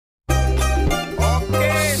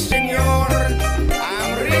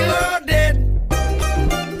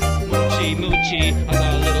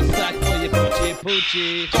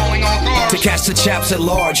To catch the chaps at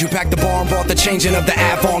large, you packed the bar and brought the changing of the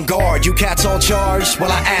avant-garde. You cats all charged?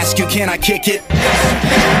 Well, I ask you, can I kick it?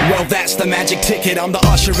 Well, that's the magic ticket. I'm the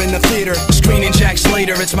usher in the theater, screening Jack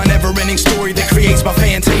Slater. It's my never-ending story that creates my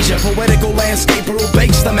fantasia. Poetical landscaper who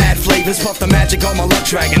bakes the mad flavors. Puff the magic on my luck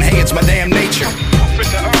dragon. Hey, it's my damn nature.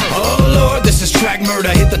 Oh Lord, this is track murder.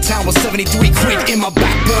 Hit the town with 73 quick in my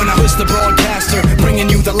back burner. Twist the broadcaster, bringing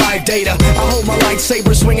you the live data. I hold my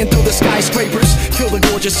lightsaber, swinging through the skyscrapers. Feel the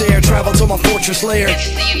gorgeous air, travel to my fortress lair. It's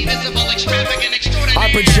the invisible, extravagant, extraordinary.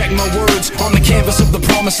 I project my words on the canvas of the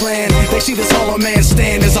promised land. They see this hollow man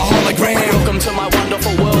stand as a hologram. Welcome to my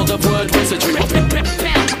wonderful world of word wizardry. Welcome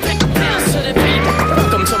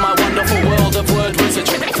to my wonderful world of word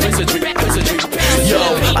wizardry. Yo,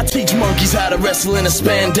 I teach monkeys how to wrestle in a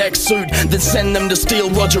spandex suit, then send them to steal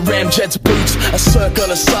Roger Ramjet's boots. A circle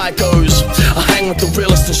of psychos, I hang with the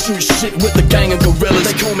realest and shoot shit with a gang of gorillas.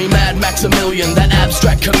 They call me Mad Maximilian, that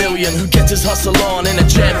abstract chameleon who gets his hustle on in a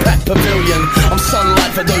jam-packed pavilion. I'm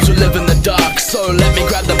sunlight for those who live in the dark, so let me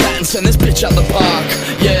grab the bat and send this bitch out the park.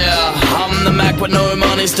 Yeah, I'm the Mac with no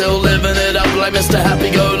money, still living it up like Mr.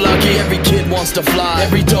 Happy-Go-Lucky. Every kid wants to fly,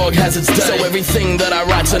 every dog has its day, so everything that I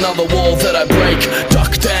write's another wall that I break.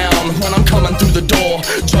 Duck down when I'm coming through the door,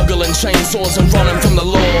 juggling chainsaws and running from the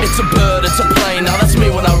law. It's a bird, it's a plane, now that's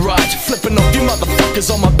me when I write, flipping off you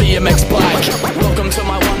motherfuckers on my BMX bike. Welcome to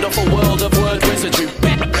my wonderful world of word wizardry.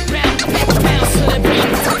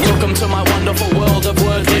 Welcome to my wonderful world of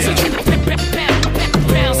word wizardry.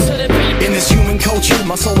 In this human culture,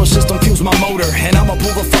 my solar system fuels my motor, and I'ma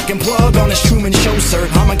pull the fucking plug on this Truman Show, sir.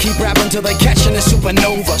 I'ma keep rapping till they catching a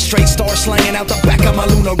supernova. Straight star slanging out the back of my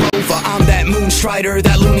lunar rover. I'm that moon strider,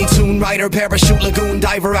 that Looney Tune writer, parachute lagoon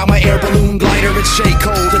diver, out my air balloon glider. It's J.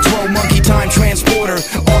 Cole, the 12 monkey time transporter,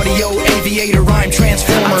 audio aviator, rhyme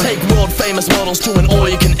transformer. I take world famous models to an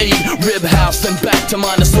all-you-can-eat rib house, then back to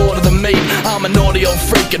mine to slaughter the meat. I'm an audio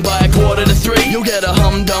freak, and by a 2:45 you'll get a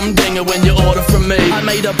hum-dum dinger when you order from me. I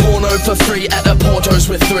made a porno for free at a Porto's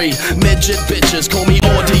with 3 midget bitches, call me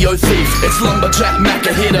audio thief. It's Lumberjack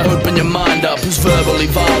Macca here to open your mind up, who's verbally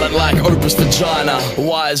violent like Opus Vagina.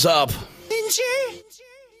 Wise up.